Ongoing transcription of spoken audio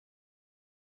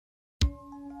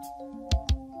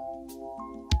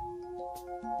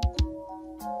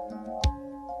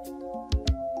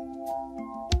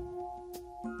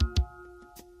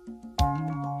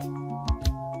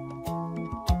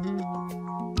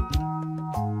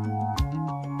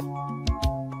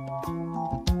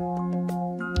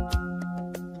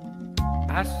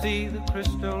I see the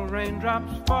crystal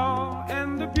raindrops fall,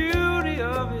 and the beauty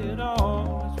of it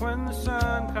all is when the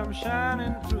sun comes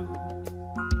shining through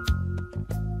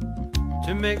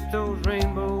to make those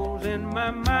rainbows in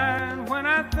my mind. When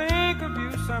I think of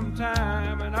you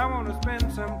sometime, and I want to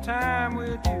spend some time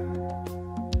with you,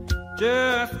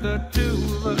 just the two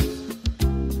of us.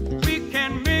 We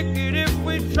can make it if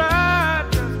we try,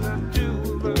 just the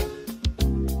two of us.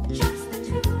 Just the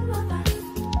two of us.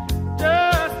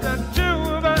 Just the two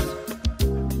of us.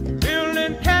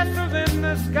 Building castles in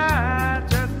the sky,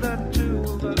 just the two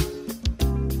of us.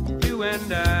 You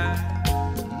and I.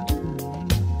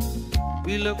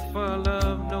 We look for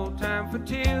love, no time for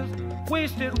tears.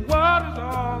 Wasted water's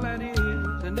all that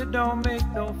is, and it don't make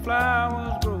no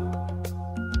flowers grow.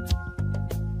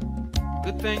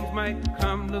 Good things might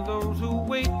come to those who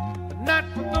wait, but not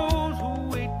for those who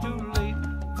wait too late.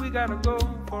 We gotta go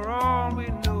for all we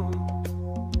know.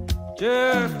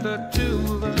 Just the two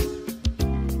of us.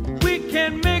 We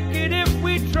can make it if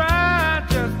we try,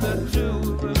 just the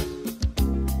two of us.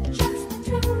 Just the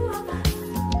two of us.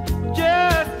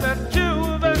 Just the two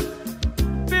of us.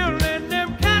 Building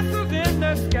them castles in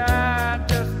the sky,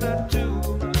 just the two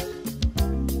of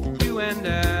us. You and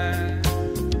I.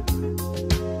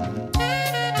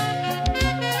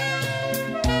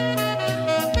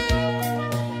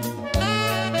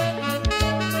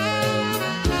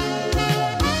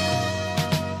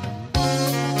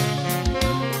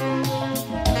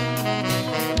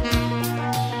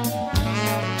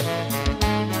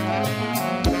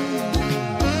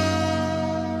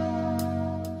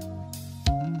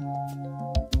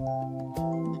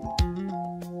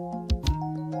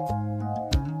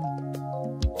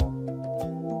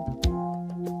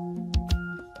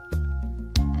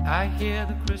 I hear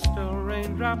the crystal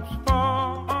raindrops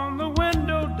fall on the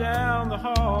window down the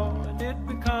hall, and it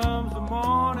becomes the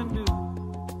morning dew.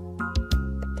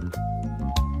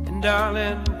 And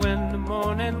darling, when the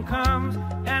morning comes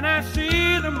and I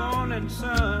see the morning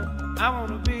sun, I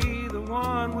wanna be the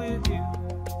one with you.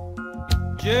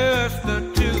 Just the